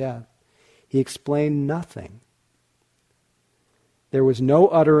dissecting death. He explained nothing. There was no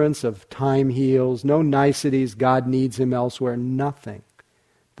utterance of time heals, no niceties, God needs him elsewhere, nothing.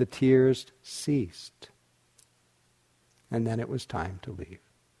 The tears ceased. And then it was time to leave.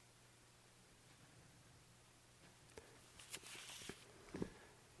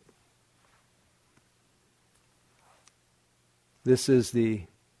 This is the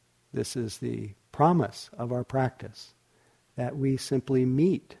promise of our practice, that we simply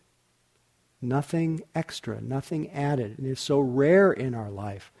meet. Nothing extra, nothing added. It is so rare in our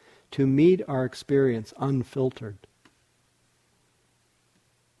life to meet our experience unfiltered.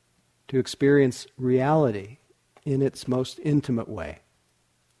 To experience reality in its most intimate way.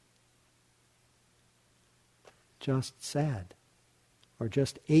 Just sad, or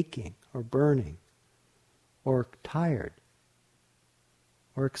just aching, or burning, or tired,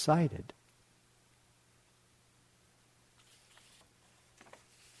 or excited.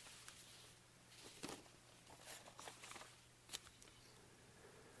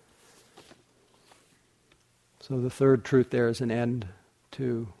 So the third truth there is an end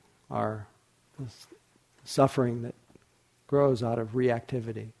to our suffering that grows out of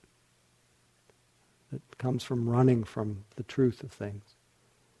reactivity, that comes from running from the truth of things.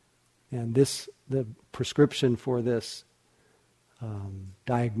 And the prescription for this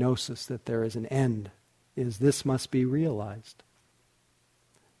diagnosis that there is an end is this must be realized.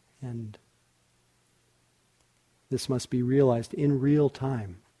 And this must be realized in real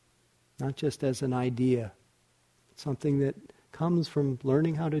time, not just as an idea. Something that comes from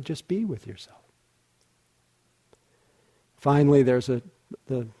learning how to just be with yourself. Finally, there's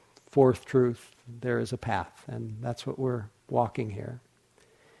the fourth truth. There is a path, and that's what we're walking here.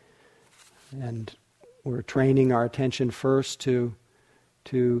 And we're training our attention first to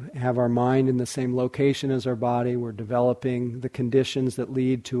have our mind in the same location as our body. We're developing the conditions that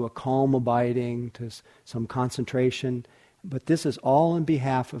lead to a calm abiding, to some concentration. But this is all in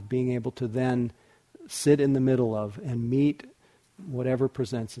behalf of being able to then sit in the middle of and meet whatever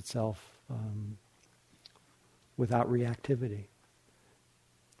presents itself without reactivity.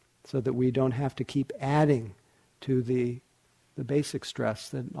 So that we don't have to keep adding to the basic stress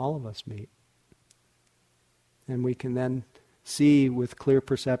that all of us meet. And we can then see with clear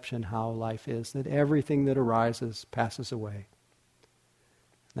perception how life is, that everything that arises passes away.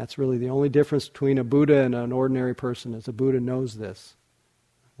 That's really the only difference between a Buddha and an ordinary person, is a Buddha knows this.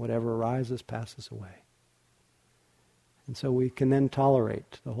 Whatever arises passes away. And so we can then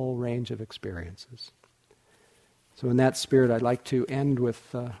tolerate the whole range of experiences. So in that spirit, I'd like to end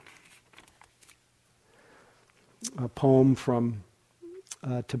with a poem from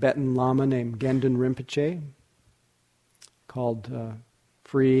a Tibetan Lama named Gendun Rinpoche called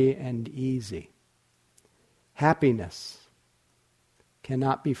Free and Easy. Happiness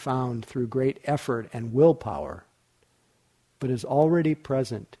cannot be found through great effort and willpower, but is already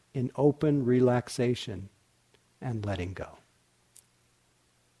present in open relaxation and letting go.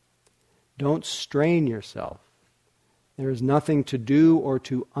 Don't strain yourself. There is nothing to do or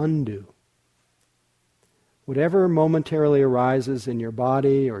to undo. Whatever momentarily arises in your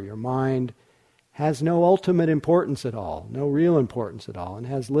body or your mind has no ultimate importance at all, no real importance at all, and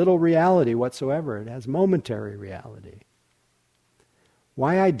has little reality whatsoever. It has momentary reality.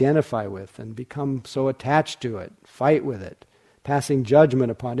 Why identify with and become so attached to it, fight with it, passing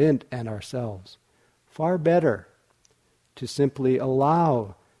judgment upon it and ourselves? Far better to simply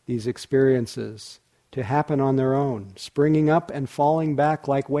allow these experiences to happen on their own, springing up and falling back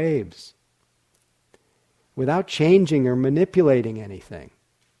like waves, without changing or manipulating anything.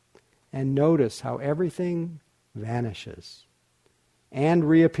 And notice how everything vanishes and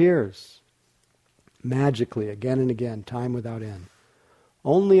reappears magically again and again, time without end.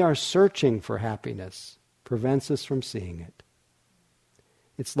 Only our searching for happiness prevents us from seeing it.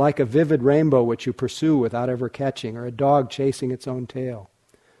 It's like a vivid rainbow which you pursue without ever catching, or a dog chasing its own tail.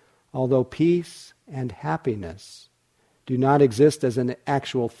 Although peace and happiness do not exist as an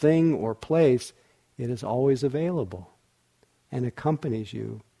actual thing or place, it is always available and accompanies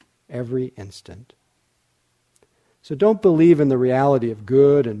you every instant. So don't believe in the reality of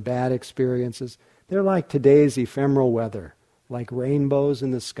good and bad experiences. They're like today's ephemeral weather, like rainbows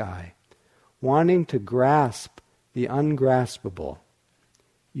in the sky. Wanting to grasp the ungraspable,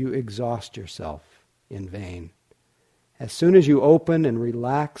 you exhaust yourself in vain. As soon as you open and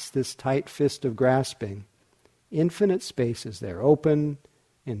relax this tight fist of grasping, infinite space is there, open,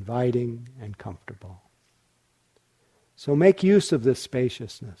 inviting, and comfortable. So make use of this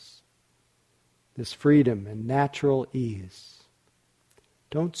spaciousness, this freedom and natural ease.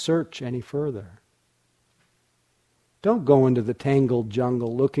 Don't search any further. Don't go into the tangled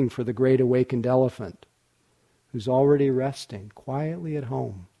jungle looking for the great awakened elephant who's already resting quietly at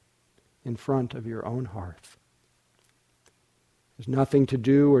home in front of your own hearth. There's nothing to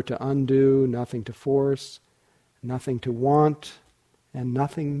do or to undo, nothing to force, nothing to want, and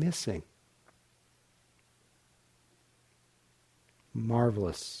nothing missing.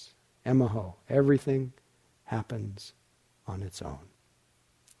 Marvelous. Emaho. Everything happens on its own.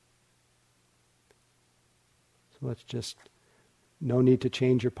 So let's just, no need to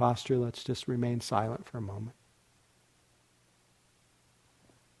change your posture, let's just remain silent for a moment.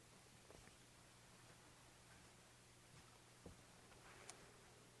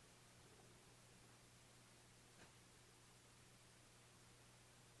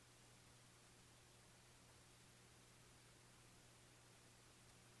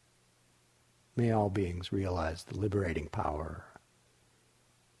 May all beings realize the liberating power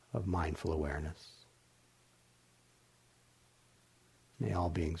of mindful awareness. May all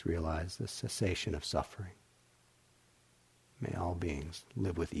beings realize the cessation of suffering. May all beings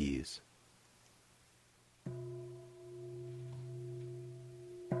live with ease.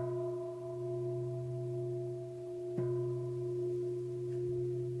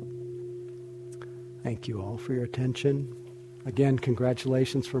 Thank you all for your attention. Again,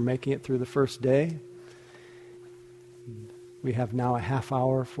 congratulations for making it through the first day. We have now a half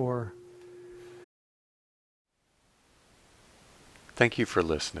hour for... Thank you for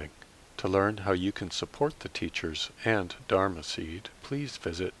listening. To learn how you can support the teachers and Dharma Seed, please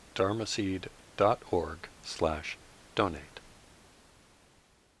visit dharmaseed.org/donate.